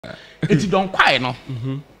Eti don Quai no.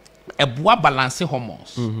 Eboa balance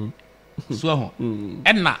hormones. So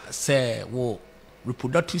enna say wo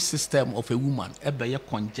reproductive system of a woman ebe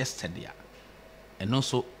congested ya. And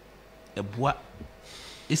also eboa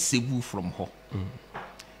esewu from her.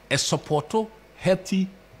 A supporto healthy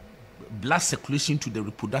blood circulation to the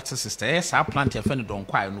reproductive system. Yes, I plant your friend don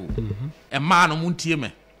Quai no. A man omuntie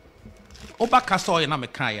me. Oba castor na me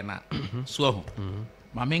kan na. So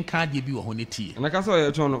my main card you be a honey. And I can say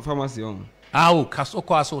a pharmacy on. Ah, castor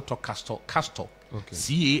also to castor. Okay.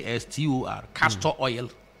 CASTOR. Castor oil.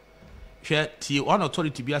 Share T one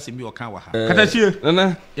authority be as in your can. Katachi,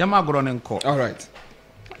 Nana, Yamagron and co. All right.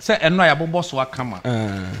 Say, and no, your boss will come.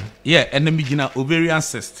 Yeah, and the beginner ovarian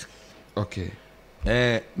cyst. Okay.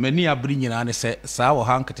 Many are bringing an say, Sour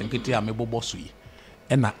Hank and Kitty, I'm a bossy.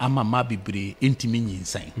 And I'm a mabby intimate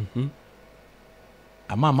insane.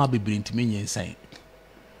 A mamma be intimate insane.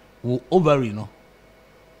 Ovary no.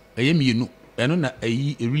 I am you know. And a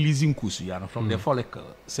releasing Kusiano from the follicle.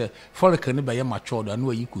 Say, follicle by a mature, and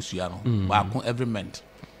where you Kusiano, but every month.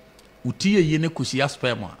 Utia yene Kusia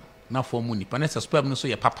sperma, not for money, panessa sperm no so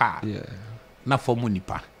your papa, yeah, not for money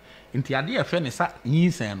pa. Into idea friend is that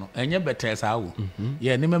Ninsano, and your better as I will.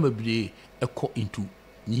 Yeah, never be a co into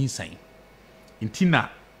Ninsan. Intina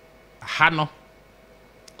Hano,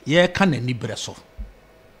 yeah, can any bresso.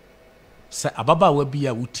 Say, Ababa will be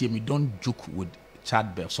a would me don't joke with.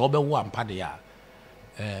 Childbirth so be one pa de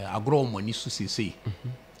agro money so say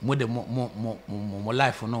mo de mo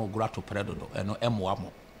life no grow to predo no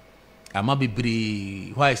emo ama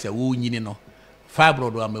bebre why say wo nyini no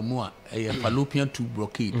fibroid amamu a fallopian tube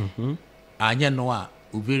blockade anya no a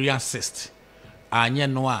ovarian cyst anya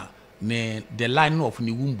no a ne the line of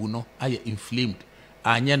the womb no aye inflamed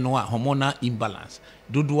anya no a hormonal imbalance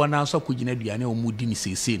dodo na so kugina duane o mudi ni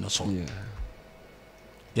sese no so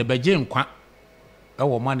ye beje nkwa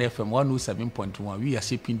our man FM 107.1 we are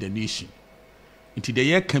shaping the nation. Into the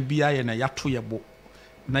year can be I na yato yabo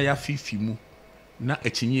na ya fifi mu na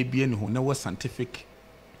echinye bie ne ho na was scientific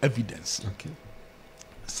evidence. Okay.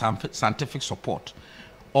 Scientific support.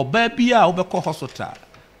 Oba bia obekọ hospital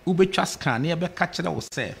ubetwa scan na ye be ka kire wo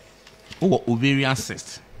se wo ovarian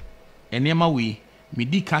cyst. Enema we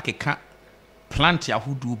medika keka plant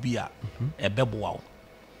yahudu bia ebeboa wo.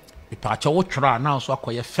 Ipacha wo twra na so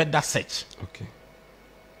akoye further search. Okay.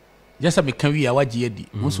 Just a mekanwi a waje adi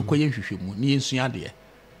wonso koye hwehwemu ne yensua de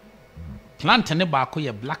plant ne ba ko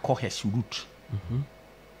ye black cohosh root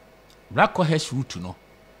black cohosh root no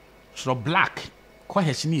so black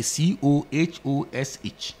cohosh ne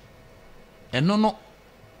COHOSH eno no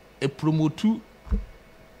a promote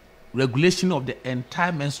regulation of the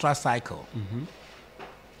entire menstrual cycle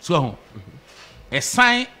so a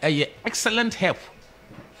sign a excellent help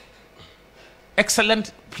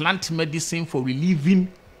excellent plant medicine for relieving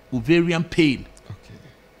ovarian pain. Okay.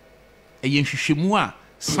 A yenhwehwemu a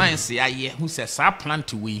science ya ye who says sa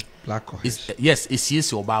plant we black cohosh is yes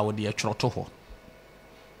is oba wo de atwoto ho.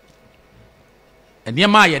 And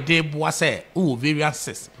yema ye de boa say ovarian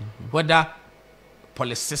cyst whether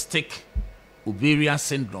polycystic ovarian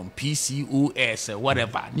syndrome PCOS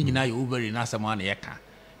whatever ni nyina ye ovary na sama na ye ka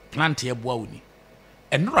plant ye boa woni.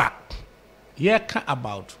 Enra ye ka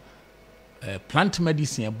about plant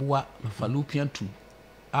medicine boa fallopian tube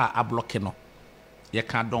a block no ye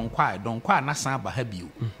can don Quai na san ba ha bio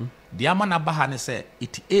the amana ba ha ne say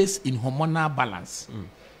it is in hormonal balance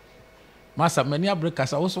masa many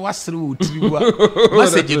abrekasa also wasre otiriwa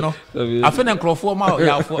message no afena nkrofo ma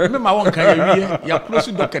yafo me ma won kan ya wie ya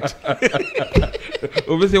close docket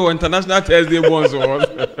obviously international Thursday bonds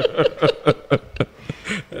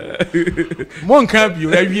mon kan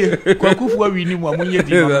bio ya wie kwakufu awi ni mu amunye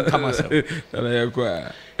di ma kamasa na ya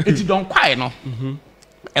kwa eti don Quai no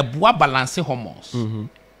eboa balance hormones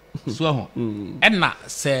so enna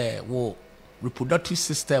say wo reproductive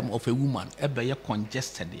system of a woman ebe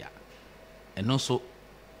congested ya and also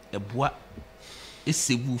eboa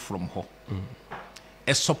esewu from her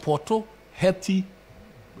a supporto healthy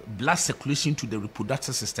blood circulation to the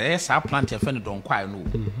reproductive system. Yes, I plant your friend don Quai no.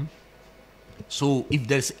 So if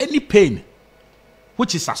there's any pain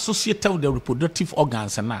which is associated with the reproductive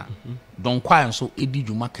organs na don Quai so edi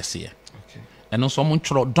djuma kese. And also someone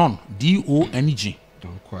don DONG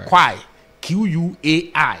Quai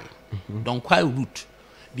QUAI don Quai root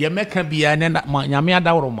the American be an nyame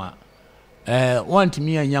adawroma want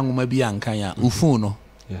me a young ma bi ankan ya ufuno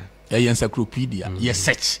yeah encyclopedia yeah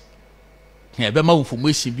search yeah be ma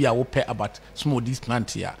information bi a wo pay about some of these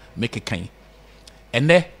plants here make a kan and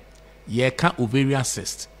there ye can ovarian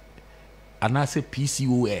cyst and I say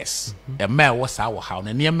PCOS a ma wo sa wo how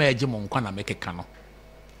na ne ma age mo nkwa na make kan no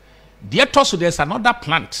Dear Tosso, there's another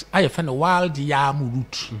plant. I find a wild yam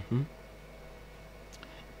root.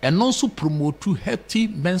 And also promote to healthy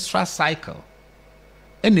menstrual cycle.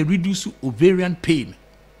 And they reduce ovarian pain.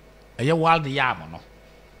 A wild yam, no.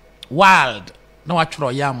 Wild. No,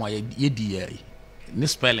 actual yam or ye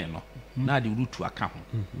this spelling, no. Now the root to account.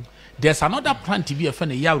 There's another plant to be a fan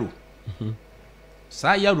of yarrow.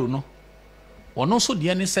 Sa yarrow, no. Or also the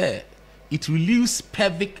end say it relieves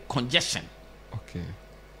pelvic congestion. Okay.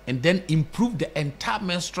 And then improve the entire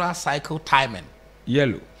menstrual cycle timing.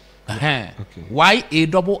 Yellow. Okay.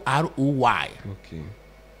 YARROY. Okay.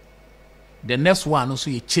 The next one also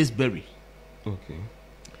a chasteberry. Okay.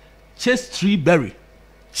 Chest tree berry.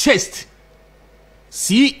 Chest.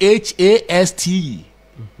 CHASTE.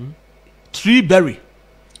 Tree berry.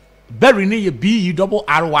 Berry ne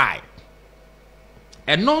BURRY.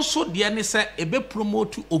 And also the end say a be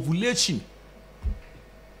promote to ovulation.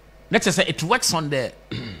 Let's say it works on the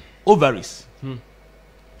ovaries.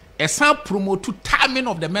 A some promote to timing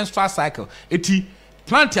of the menstrual cycle. Eti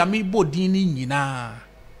plant ya mi body ni nyina.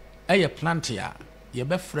 Eye plant ya ye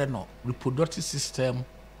be friend no reproductive system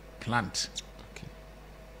plant. Okay.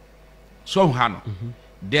 So hano.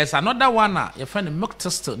 There's another one you find the milk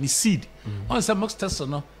tester the seed. On say milk tester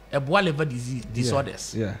no a boil liver disease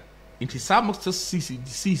disorders. Yeah. It is some milk tester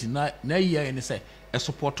disease na year and say a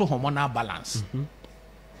support to hormonal balance.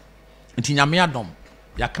 Nti nyame adom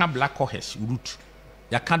yaka black cohosh root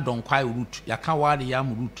yaka Quai root yaka wild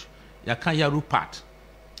yam root yaka yarrow part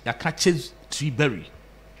yaka chase tree berry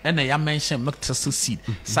and ya mention milk tester seed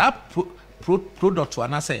sa product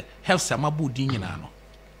wana say help sama body nyina no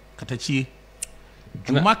katachi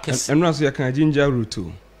juma kese and also yaka ginger root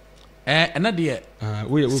too and na de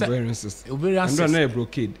we ovarian cyst and na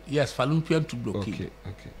blockade. Yes, fallopian tube blockade.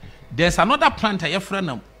 Okay. There's another plant I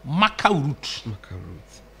friend Maca root.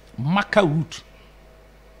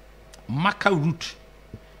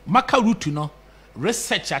 Maca root, you know,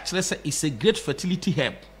 research actually say it's a great fertility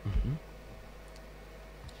herb.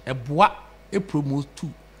 A bois a promote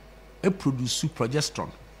to a produce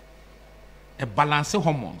progesterone, a balance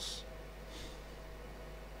hormones.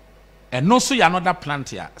 And also another plant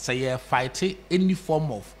here, say you fight any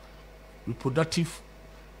form of reproductive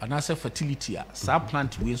and also fertility. So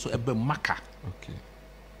plant we so a Maca. Okay.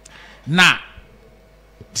 Now,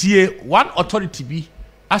 tie one authority be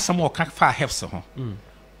as some more fa helps ho.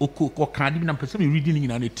 Oko kan bi na person me reading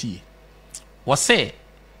in an tie. Was say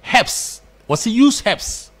helps, was use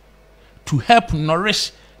helps to help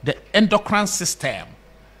nourish the endocrine system.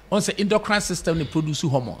 On say endocrine system they produce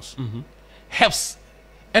hormones. Helps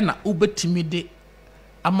and na ubetimi de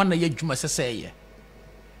amana ye dwuma seseye.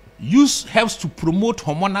 Use helps to promote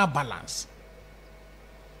hormonal balance,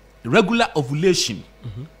 regular ovulation,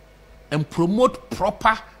 and promote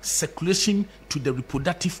proper circulation to the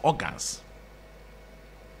reproductive organs.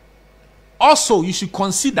 Also, you should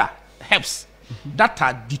consider herbs that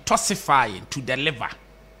are detoxifying to the liver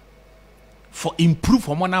for improved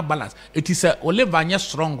hormonal balance. It is a liver is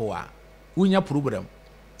stronger when you problem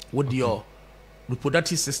with your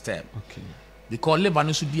reproductive system. Okay. Because liver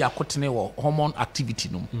no should be a hormone activity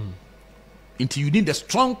no. Until you need a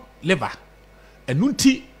strong liver. And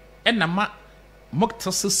nunti enama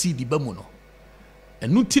moctase seed bamu no.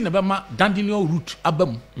 And nunti nebema dandelion root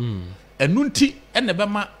abam. And nunti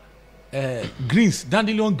enebema greens,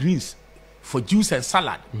 dandelion greens for juice and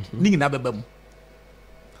salad. Ning na bebam.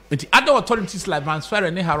 The other authorities like Vansfer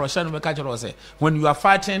and Haroshan say when you are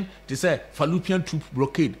fighting to say fallopian tube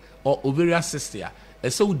blockade or ovarian cyst,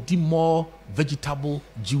 and so do more vegetable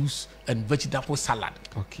juice and vegetable salad.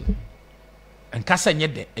 Okay. And kasa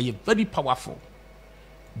nyede are very powerful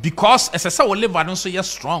because as a soul liver no so you're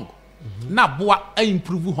strong. Na boa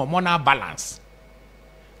improve hormonal balance.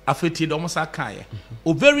 Affected almost a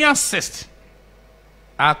ovarian cyst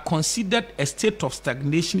are considered a state of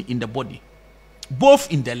stagnation in the body,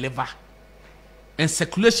 both in the liver and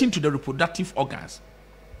circulation to the reproductive organs.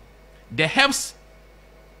 The herbs,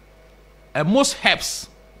 most herbs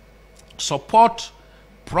support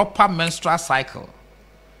proper menstrual cycle,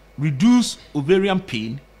 reduce ovarian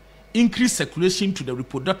pain, increase circulation to the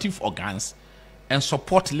reproductive organs, and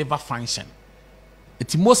support liver function.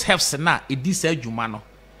 It most herbs na it is a jumano.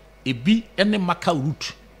 It be any Maca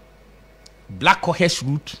root, black cohosh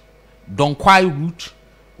root, Quai root,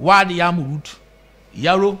 wild yam root,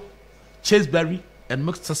 yarrow, chasteberry, and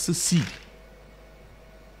mixed seed.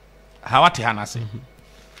 How ati hana say?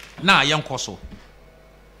 Na young koso.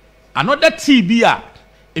 Another tea beer.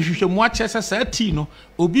 If you should watch as a tea, no,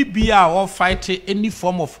 obi beer or fight any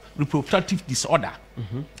form of reproductive disorder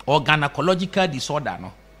or gynecological disorder,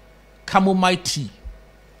 no. Chamomile tea,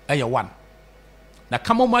 one. na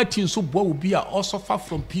chamomile tea nso boa obi a also suffer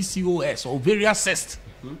from PCOS or ovarian cyst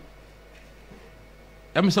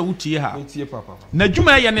say wutie ha na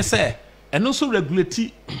dwuma ye ne say eno so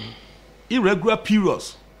regulate irregular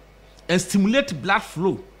periods and stimulate blood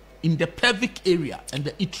flow in the pelvic area and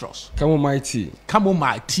the uterus.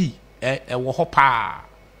 Chamomile tea wo ho pa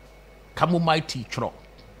chamomile tea tro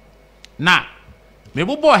na me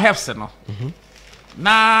bobo herbs no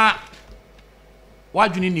na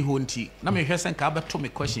wadwene ni ho nti na me hwese nka abeto me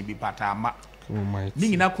question bi pata ama ni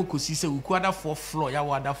nyina kokosi se wuku ada for floor ya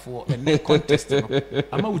wada for a contest no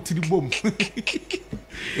ama wutiri bom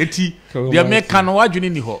eti dia me kan wadwene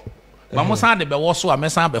ni ho ba mo san de be wo so a me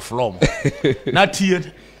san be floor mo na tie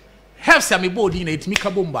herbs am body na etimi ka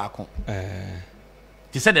bom ba ko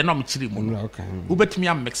ti se de no me chiri mu no ubetimi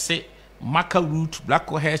am mixe Maca root, black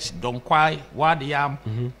cohosh, Quai, yam,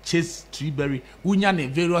 Cyst, treeberry, unya ne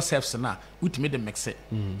various herbs na, which made them mix it.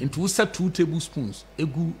 Into 2 tablespoons,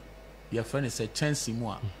 egu, your friend is a chance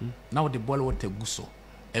more. Now the boil water guso,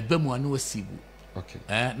 a bemu anu sibu.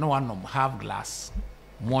 Okay. No one half glass,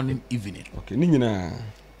 morning, evening. Okay, nina.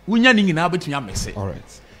 Unya nina between your mix it. All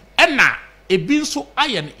right. And now, a bean so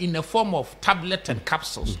iron in the form of tablet and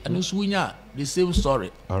capsules, and this unya, the same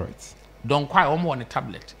story. All right. Quai, on a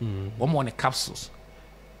tablet, on a capsules.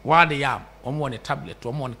 Yam, on a tablet,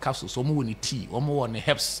 on capsules, on a tea, on a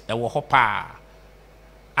herbs, a hopper.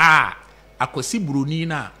 I could see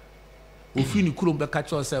Brunina. Ufini couldn't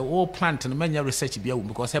catch us all plant and many research be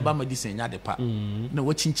because herba medicine ya de pa. No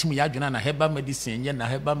watching chimiyajuna, herba medicine, yen,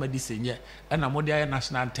 herba medicine, yet, and a modern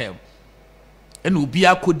national term. And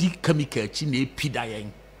ubia kodi chemical chine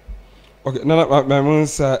pidayen. Okay, no, my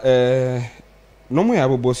monster, no more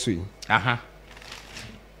abo bossui.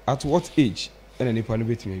 At what age and any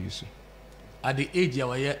panabit me use? At the age you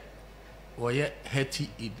were healthy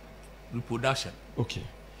in reproduction. Okay.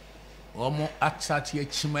 Omo atati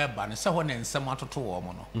chima ban se ho ne nsem atoto wo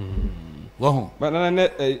mo no. Wo but na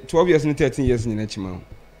 12 years and 13 years ni na chima.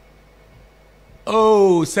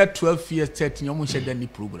 Oh, said 12 years 13 omo share any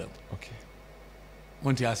program. Okay.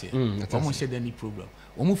 Won't you say? Omo share any program.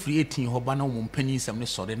 Omo free 18 ho ba na omo mpani nsem ne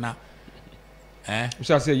sore na we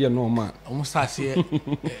shall say, yeah, no, man. Almost I say,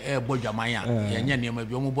 Bojamaya, Yanya near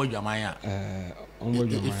maybe almost Bojamaya,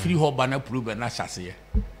 free whole banner prove and I shall say.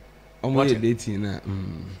 Almost 18.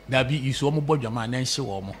 That be you saw Bojama and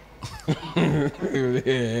show more.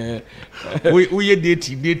 We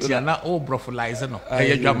dating, and not all brothelizer. No,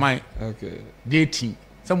 okay, dating.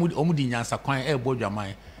 Some would only answer quite a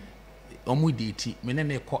Bojamai. Omu dating,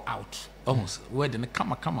 men call out. Almost where the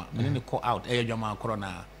come, men call out a Jama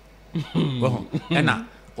corona. Well, and now,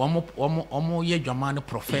 omo ye German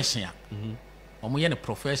profession. Omo ye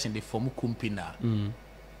profession the form kumpina.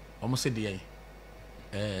 Omo say the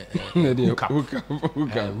hook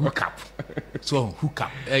up. So hook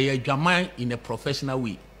up. A German in a professional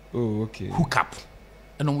way. Oh, okay. Hook up.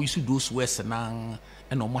 And we should do worse and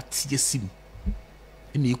on what sim.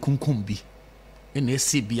 In the kunkumbi. In the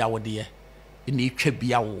sea be our dear. In the trip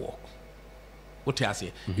be our walk. What I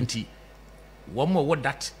say? Inti one more what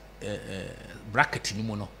that. Bracket ni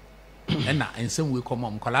mono ena ensem we come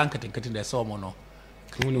am kwala nketenkete de so mo no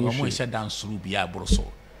mo hye dance ru bia broso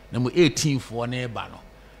na mo 18 fo na eba no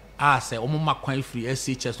a se o mo makwan free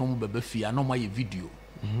SHS no mo beba fia no mo ye video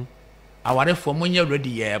aware fo mo nya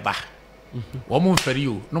ready ye eba wo mo mfere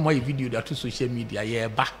yo no mo ye video da to social media ye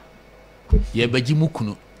eba gi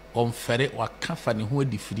mukunu o mfere wa kafa ne ho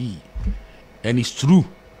adi free and it's true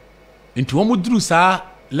into wo mo duru sa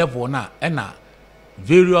level na ena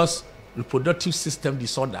various reproductive system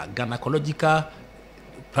disorder, gynecological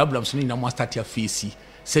problems ni na mo start ya face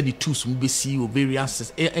said the tools mo be see ovarian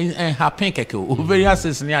cyst and happen keke ovarian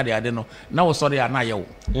cyst ni ade no na wo sorry na ye wo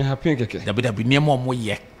happen keke da be ne mo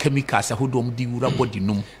ye chemicals ahodom di wura body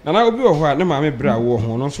num na obi wo ho a na ma me bra wo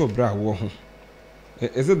ho no so bra wo ho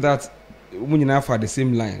is it that we nyina for the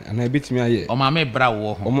same line and I bit me aye o ma me bra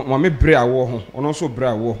wo ho ma me bra wo ho ono so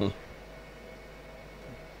bra wo ho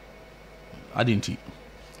adinti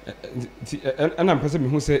and I'm person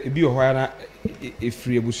who say ebi o ho na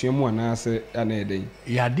efiri abusuamu ana se ana eden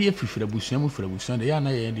ya de efiri abusuamu de ya na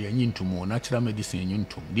ye de anyintum natural medicine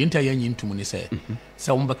anyintum de nta ye anyintum ni say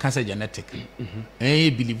say wo be cancer genetic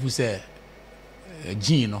believe say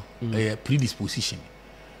gene no predisposition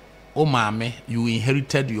o maame you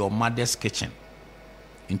inherited your mother's kitchen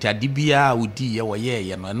nta dibia odi ye wo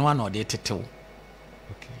ye no eno ana o de tetew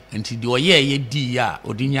okay nti de o ye di ya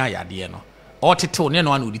odinya yade no or tete ne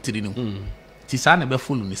no an oditiri no ti sa na be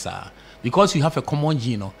follow ni sa because you have a common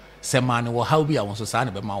gene no say man wo how be awon so sa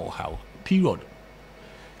na be ma wo how period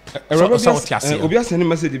so obi ase ni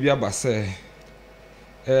message bi aba say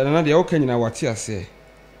na de okay nyina wate ase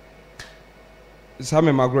sa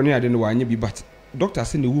me magroni ade no wanye bi but doctor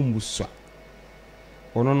say ne wumbu so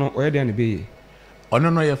ono no oye de na be ye ono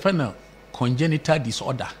no ye fa na congenital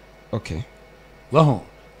disorder. Okay. Well,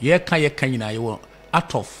 ye can nyina ye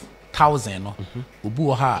out of 1,000 no obu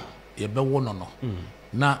wo ha ye be wo no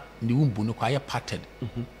na ne wumbu no kwa ye parted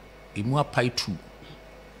emu apai 2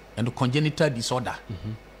 and congenital disorder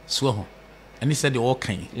so ho and he said the all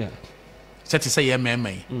can yeah set say ye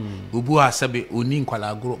memai obu ha sebe oni nkwala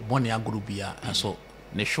agro bone agro bia so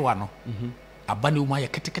ne hwa no aba ne mu aye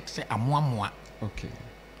ketekete amoamoa. Okay.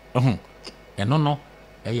 Eno no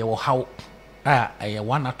ye wo how a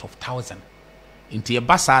 1 out of 1,000 into a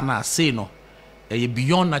basa na say no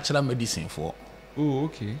beyond natural medicine for. Oh,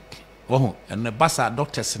 okay. And the basa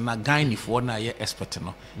doctors na gynae for na ye expert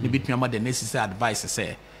no ni bitumi ama the necessary advice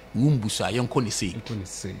say wumbu so ayenko ni say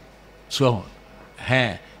so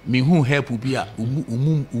me hu help bi a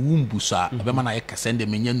wumbu so abema na ye kasende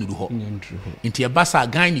menya nuru ho into a basa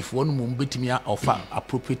gynae for no mum bitumi offer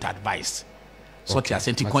appropriate advice so tia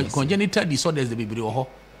senti congenital disorders the bibiri ho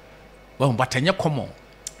well but anya common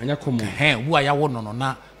wo ya wo no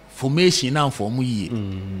na formation na form yi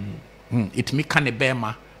it me kan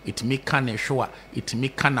bema it me kan hwa it me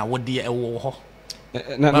kan na wode e wo ho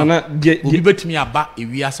na obi betumi aba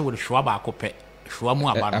ewiase wo hwa ba akopɛ hwa mu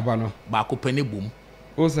aba no ba akopɛ ne bom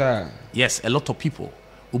oza yes a lot of people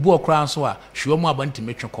obi okra so a hwa mu aba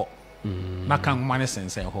ntime twekɔ na kan mane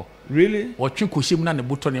sensen ho really wo twe kohyem na ne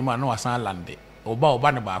boto ne ma na wasan lande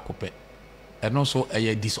oba ne ba akopɛ eno so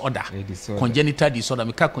a disorder congenital disorder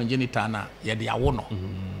me ka congenital na ye de awo no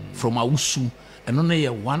from awusu eno na ye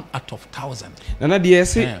 1 out of 1,000 na de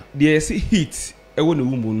say heat e wo ne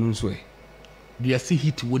wumbu no so de say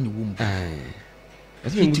heat wo ne wumbu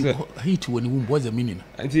heat wo ne wumbu what's the meaning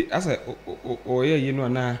anti asa o ye no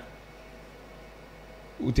na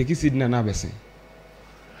uteki seed na besen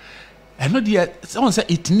eno de someone say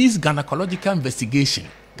it needs gynecological investigation.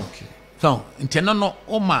 Okay. So, intendo no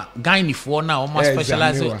oma gynae for na oma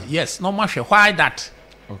specialize. Yes, no ma hwe why that.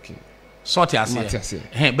 Okay. Sort ya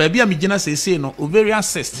say. Baby am gina say no ovarian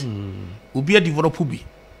cyst. Obi a develop bi.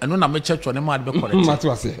 Eno na me church one ma de be correct.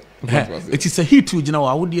 Matu ase. It is a hit to gina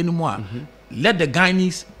wa wodi animu a. Let the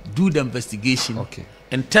gynaes do the investigation. Okay.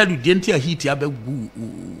 And tell you the entire heat ya be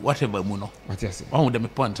whatever mu no. Matu ase. One with them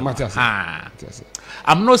point. Matu ase.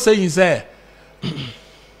 I'm not saying say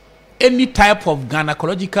any type of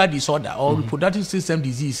gynecological disorder or reproductive system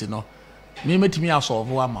disease, you know, me metimi asolve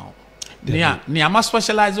one amount. Ni am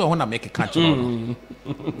specialize on na make catch.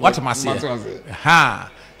 What am I saying?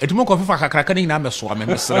 It mo kofi fa kakraka ni na me so am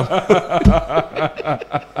mesrem.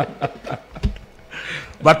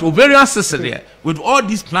 But ovarian cyst with all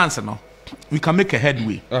these plants, you know, we can make a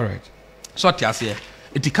headway. All right. So tia say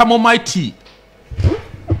it chamomile tea.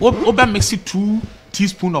 Oba mix it 2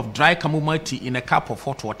 teaspoons of dry chamomile tea in a cup of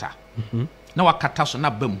hot water. Na wakata so na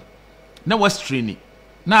bam na wa strain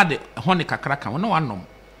na de hone kakra kan na wanom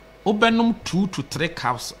obenum 2 to 3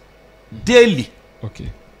 cups daily. Okay.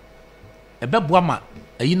 Ebeboa ma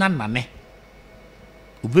ayina nane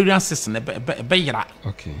ovarian cyst na ebe yira.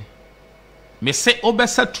 Okay. Me say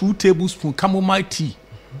obesa 2 tablespoons chamomile tea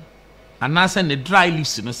and na say the dry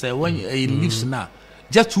leaves no say when leaves na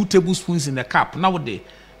just 2 tablespoons in the cup na with the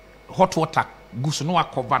hot water go so no wa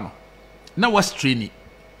cover no na wa strain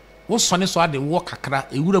wo sone so ade wo kakra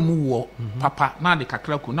ewura mu wo papa na ade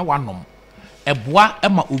kakra ku na wanom eboa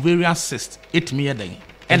ema ovarian cyst etimi yeden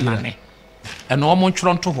enane eno omo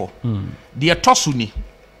ntworo nto ho de tosu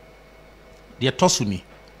ni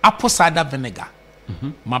apple cider vinegar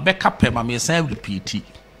mabeka pe ma me san repeat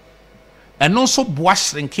eno so boa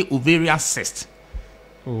shrinke ovarian cyst.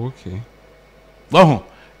 Oh, okay. Well,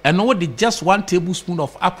 eno wo de just 1 tablespoon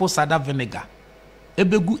of apple cider vinegar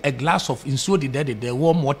ebegu a glass of insuo the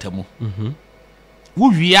warm water mu wo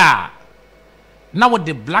wia na with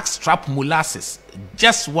the black strap molasses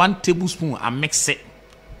just 1 tablespoon and mix it.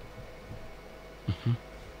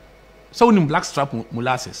 So when black strap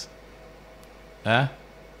molasses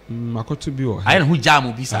makoto bi o I know who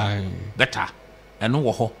jam bi sa better and no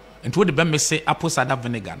wo ho and wo de be mix apple cider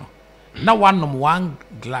vinegar no na 1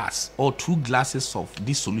 glass or 2 glasses of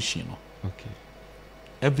this solution no. Okay.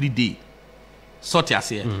 Every day. Sort ya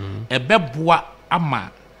say ebeboa ama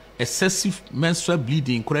excessive menstrual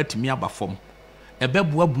bleeding correct me aba form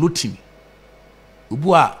ebeboa bloating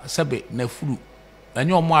ubua sebe na furu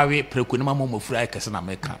enye omo awe preko ne mama mafuru ay kese na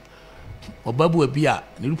meka obabu abi a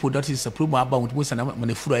ne reproductive system aba wonto se na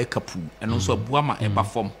na furu ay kapu eno so abua ma eba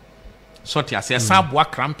form. Sort ya say saboa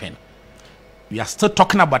cramping. We are still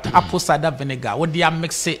talking about apple cider vinegar what they are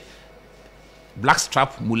mix it black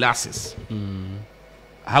strap molasses.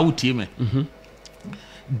 how team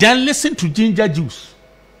then listen to ginger juice.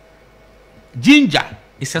 Ginger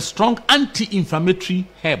is a strong anti-inflammatory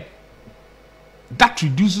herb that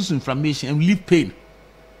reduces inflammation and relieve pain.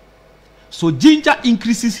 So ginger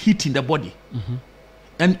increases heat in the body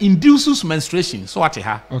and induces menstruation. So what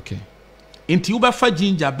ha? Okay. Into uba fa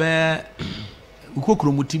ginger be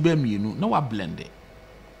ukokromuti be mienu na wa blend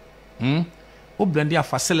it. O blend ya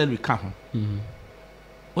fa celery ka ho.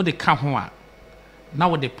 O de ka ho a na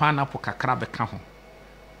wo de pineapple kakra be ka ho.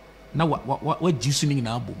 Na wa juice ni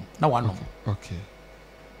na abom. Na wa no. Okay.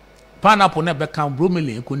 Pineapple na be ka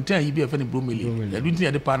bromelain contain yi be fa ni bromelain. Edu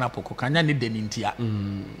ntia de pineapple ko kanya ne deni ntia.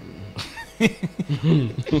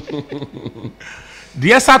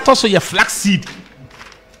 The esa to so ye flaxseed.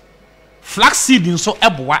 Flaxseed nso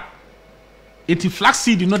eboa. Eti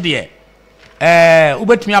flaxseed no de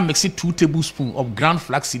ubetumi a mix 2 tablespoons of ground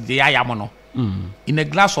flaxseed de ayam no. In a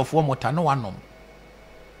glass of warm water no one nom.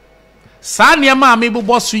 Sa niema me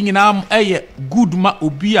bo so nyina good ma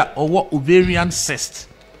obi a owo ovarian cyst.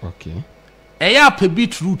 Okay. Eya pe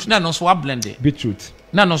beetroot na no so wa blend it. Beetroot.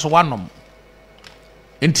 Na no so wa nom.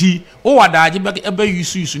 Enti o wadaje be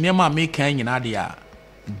use niema me kan nyina de a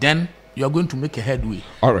then you are going to make a headway.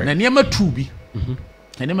 All right. Na niema 2 bi.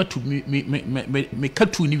 Na niema 2 me ka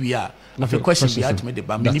 2 ni wi a afi question bi at me de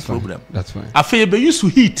ba many problem. That's fine. Afi be use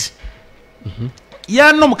heat.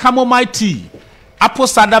 Ya nom chamomile tea, apple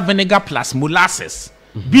cider vinegar plus molasses,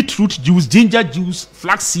 beetroot juice, ginger juice,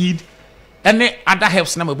 flaxseed, any other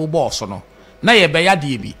herbs na me bo so no. Na ye be ya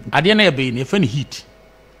de bi. Ade na ye be ni fa ni heat.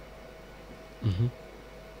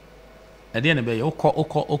 Ade na be ye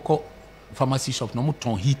oko pharmacy shop no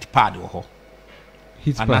muton heat pad wo ho.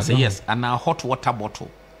 Heat pad. And I say yes, and a hot water bottle.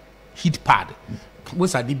 Heat pad.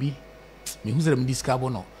 What's ade bi? Me hu say me discover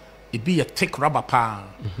no. It be a thick rubber pan.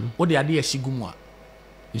 What the idea shigumwa.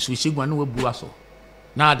 Nso shigwa no wabu aso.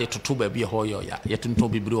 Na de toto ba bi ho yo ya. Yetunto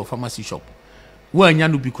bibiri o pharmacy shop. Wo anya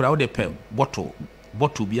no bi kura wo de pe bottle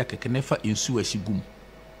bi akeke nefa nsu ashigum.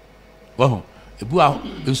 Wo ebu a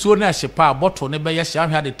nsu na hyepa bottle ne be ye hya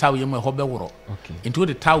hwa de taw yem ho be woro. Okay. Into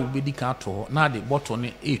the taw be di kan to na de bottle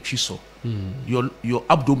ne etwi so. Your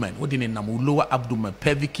abdomen, what in na lower abdomen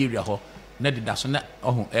pelvic area ho. Na de da so na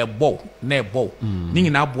e bow na e bow ni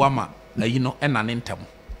nyina aboa ma ayi no e na ne ntam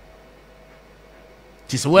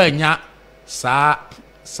ti se wa nya sa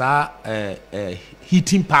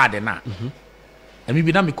heating pad na ami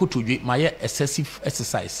bi na me kotodwe ma ye excessive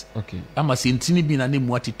exercise. Okay. Ama se ntini bi na ne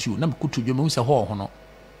mu attitude na me kotodwe ma hu se ho no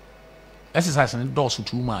exercise ne do so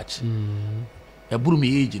too much e buru me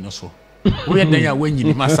age no so wo ye dan ya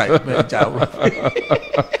wanyini masai me jawo.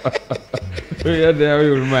 Yeah, there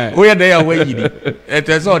you man. We are there wanyini it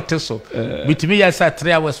is all teso bitimi ya sa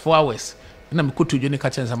 3 hours 4 hours na me kotodwe ne ka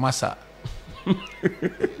chenza masa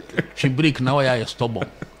she break na wa ya stubborn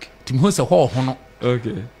timi ho se ho no.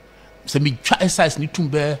 Okay. Se me twa exercise ni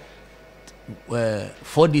tumbe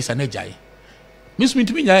 4 days anejai miss me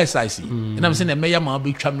timi nya exercise na me se na meya ma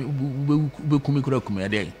be twa me be kumi kura kumi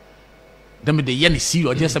ade dem de ye ne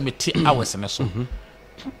serious just me 10 hours na so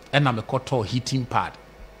and na me koto heating pad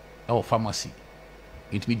our pharmacy.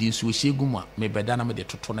 It be din so sheguma me beda na me de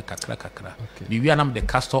toto ne kakra bi wi anam de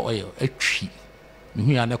castor oil atwi me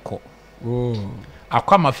hu ya ne ko. Oh,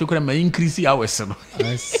 akwa ma fi kura me increase hours no.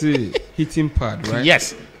 I see. Heating pad, right?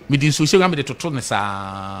 Yes, me din so sheguma me de toto ne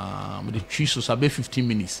sa me de twi so be 15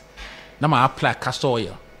 minutes na ma apply castor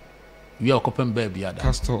oil wi akopem ba bia da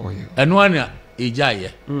Castor oil. eno ana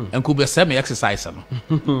ejaye enko be se me exercise no.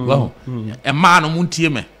 Wow, e ma no muntie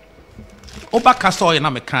me oba castor oil na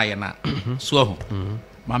me kan ye na so ho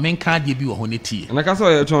ma men kan de bi wo ho ne tie Na castor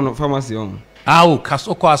oil ton pharmacy on. ah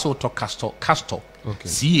castor ko aso to castor Okay.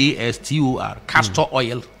 CASTOR castor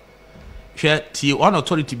oil hwe tie one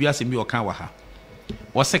authority bi asem bi o kan wa ha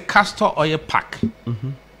was a castor oil pack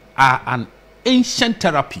are an ancient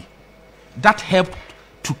therapy that help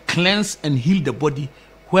to cleanse and heal the body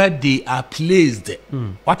where they are placed.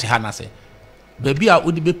 What Hannah say baby a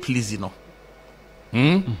would be pleased no.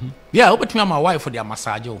 Yeah, open me my wife for their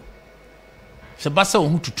massage. Se basa o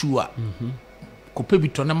hututu a. Ko pe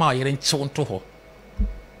bitɔ na ma yere nche wonto ho.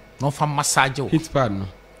 No fa massage. Heat pad no.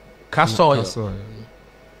 Castor oil. Castor oil.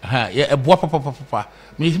 Ha, ye eboa papa.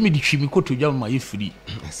 Me di twi me ko to dwa ma ye firi.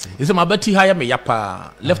 Ese ma bati ha ya me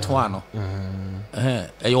yapa left one no.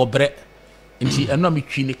 E yo bre. Nti eno me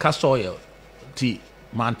twi ni castor oil. Ti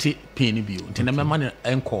mante pain bi o. Nti na me ma ne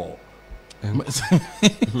enko.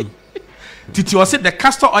 Titi was it the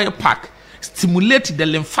castor oil pack stimulate the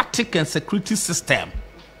lymphatic and secretory system.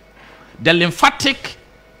 The lymphatic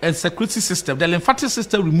and secretory system. The lymphatic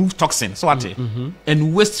system removes toxins,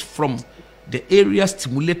 and waste from the area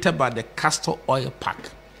stimulated by the castor oil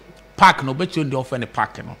pack no bet you the offer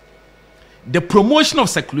pack no. The promotion of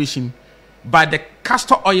circulation by the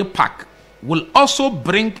castor oil pack will also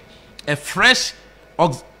bring a fresh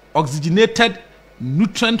oxygenated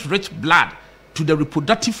nutrient-rich blood to the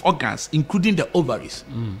reproductive organs, including the ovaries.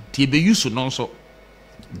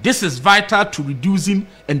 This is vital to reducing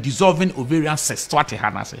and dissolving ovarian cyst.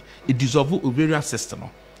 It dissolves ovarian cyst.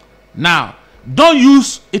 Now, don't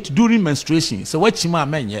use it during menstruation. So what you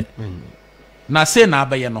mean? Now say na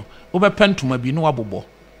be no. Obepen to mabi no abobo.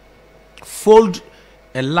 Fold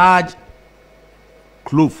a large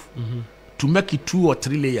cloth to make it 2 or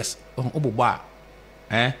 3 layers. Obobo.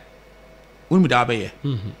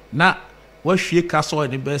 Now, what she castle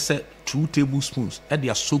in the best 2 tablespoons at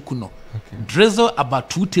their sokuno. Drizzle about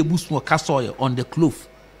 2 tablespoons of castor oil on the cloth.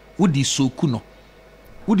 Would the sokuno?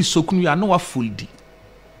 Would the sokuno? You are no fooled.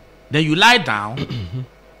 Then you lie down.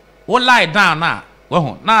 Or lie down now.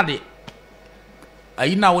 Well, now the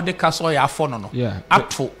you know what the castor oil for no. Yeah. Up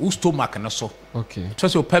to your stomach and so. Okay.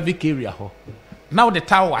 Just your pelvic area. Now the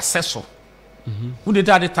towel accessor. Who did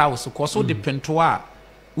the towel? So, cause so the pentoir.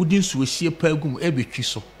 Wouldn't switch your pelgum every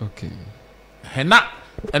chiso. Okay. Hena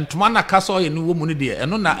and to man a castle in the woman dear,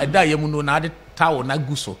 and no, a diamond na the tower na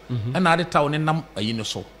guso, and na the town in nam a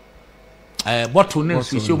so. Bottle no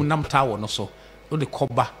show nam tower no so. No the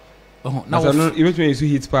coba. Now, you mean you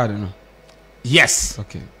heat pad, no? Yes.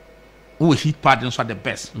 Okay. Oh, heat pad are the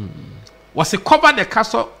best. Was a cover the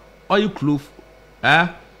castle oil cloth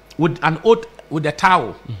with an oat with the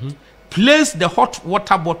towel. Place the hot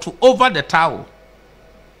water bottle over the towel.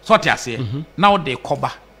 So what I say, now they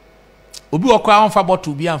cover. Obi okwa onfa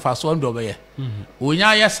bottle bi anfa so ndo be ye.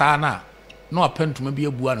 Onya ye sa na no apentuma bi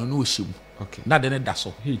abua no ohim. Okay. Na de ne da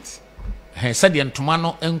so. Heat. Said the ntoma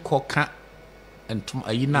no enko ka ntoma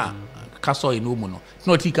ayina kaso eno mu no.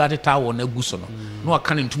 Na otika de tawo na gu so no. Na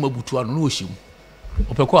aka ne ntoma butu ano no ohim.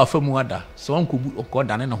 Opeko afamu ada. So onko bu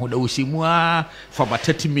okoda ne ho da ohim for about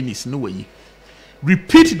 30 minutes no wayi.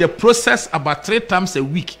 Repeat the process about 3 times a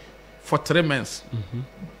week for 3 months.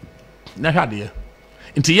 Na hwa de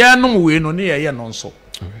nti ya no we no ne ye no nso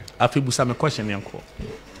afebusa me question yanko.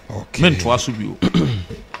 Okay. Mento aso bio.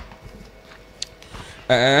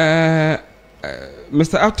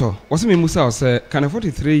 Mr. Ato, what's me Musa say can a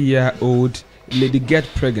 43-year-old lady get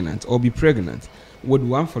pregnant or be pregnant with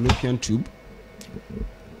one fallopian tube?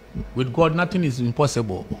 With God nothing is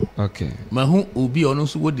impossible. Okay. Mahu obi ono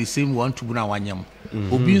so with the same one tube na wanyam.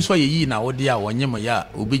 Obi nso ye yi na wode a wanyam ya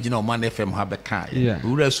obi gina o man FM ha beka.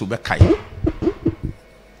 Ura so beka.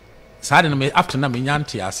 Sade na me after na me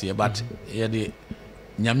nyante ase but ye de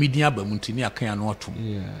nyamedian abamuntini akan no otum.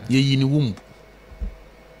 Ye yi ni wumbu.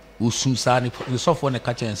 Osun sa ni sofo ne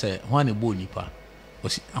ka chen se ho ne bo nipa.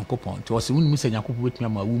 Osi ankopon to osi wunmi se nyakopo betumi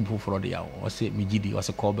ama wumbu foforo de ya. Osi megidi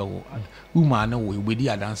osi ko be wo. Uma na wo obedi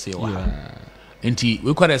adanse wa ha. Enti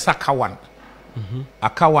we kwere sa kawan.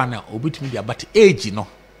 Akawan na obetumi dia but age no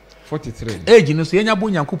 43. Age no so yenya bo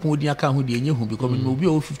nyankopon odi aka ho de enye hu because me obi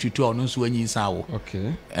o 52 ono so anyi nsa wo.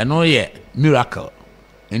 Okay. Eno ye miracle.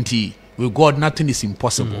 Enti with God nothing is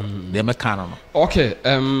impossible. They make no. Okay,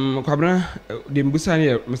 Kwabena the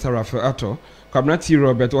Mbusani Mr. Raphael Ato, Kwabena T.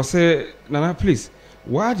 Robert was say Nana please,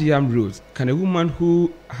 what the rules can a woman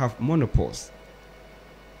who have menopause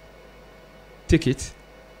take it?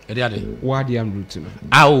 What the rule to know?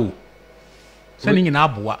 Ow. Sending in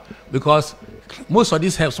Abua because most of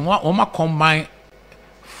these helps one combine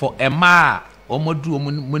for a ma or do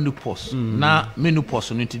menopause. Na menopause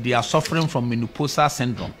they are suffering from menopausal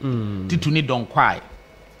syndrome. To need on Quai.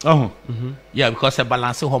 Yeah, because a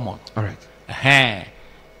balancing hormone. All right.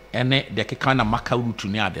 And they kind of Maca route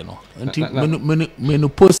near the no.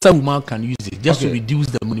 Menopausal woman can use it just to reduce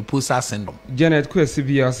the menopausal syndrome. Janet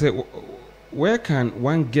Kwesibia say, where can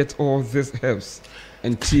one get all these herbs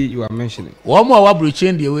and tea you are mentioning? One more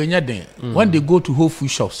chain the way when they go to whole food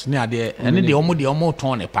shops near there, and then they almost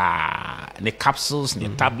turn the capsules, the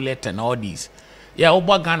tablet, and all these. Yeah,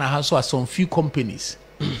 Oba Ghana has some few companies.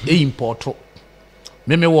 They import.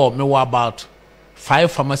 Me about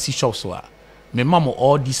 5 pharmacy shops were. Me mama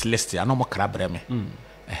all these listed. I know more crabreme.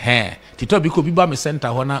 Tito biko biba me center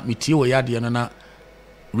hona me tie wo yade no na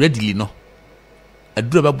readily no.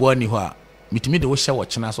 Aduro ba bo ani ho a mitimi de wo hye wo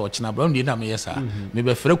chena so chena bra ndie na me yesa. Me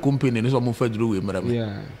be frɛ company ne so mo fa duro we mra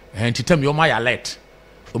me. Titam yo ma ya alert.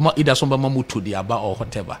 Oma ida so ba mamu to the aba or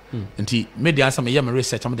whatever. Nti me de answer me ya me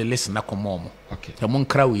research am de listen na komo mo. Okay. Te mo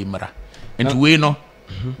nkra we mra. Nti we no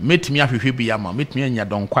metimi ahwehwe bi ama metimi anya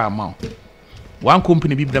donkwa ama. One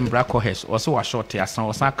company be them black also a short asan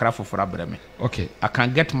or san craft for abreme. Okay. I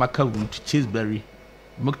can get Maca root, cheeseberry,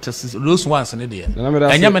 milk test those ones ne there Na me da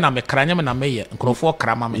anya me na me kra anya me na me ye nkrofo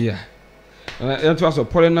kra ma me yeah and to also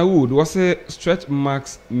Paulina Wood was a stretch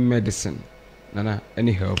marks medicine nana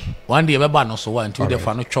any help one day beba no so one to the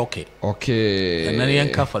fa no choke okay and then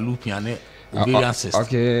yanka fallopian ne ovarian cyst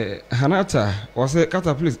okay Hanata was a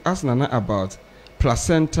Kata please ask Nana about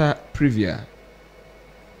placenta previa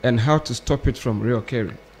and how to stop it from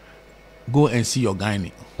reoccurring. Go and see your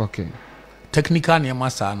gynae. Okay. Technical near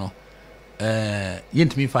masa no.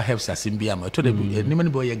 Yentimi for helps as in biama. To the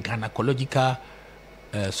name boy gynecological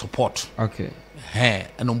support. Okay. Hey,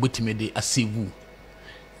 and on me de asivu.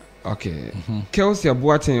 Okay. Kelsey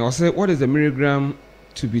Abuatin or say what is the milligram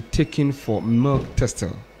to be taken for milk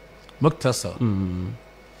tester? Milk tester.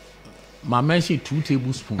 My mention 2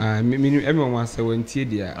 tablespoons. Meaning everyone wants to win tea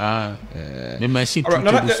there. Me mention 2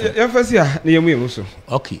 tablespoons.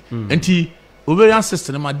 Okay. And ovarian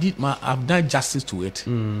system, I've done justice to it.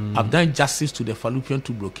 I've done justice to the fallopian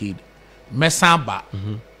tube blockade. Mesamba.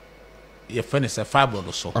 Your friend is a fibroid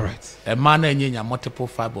or so. All right. A man and multiple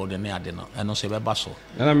fibroid and adeno, and also a basso.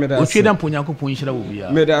 And I made a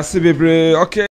okay.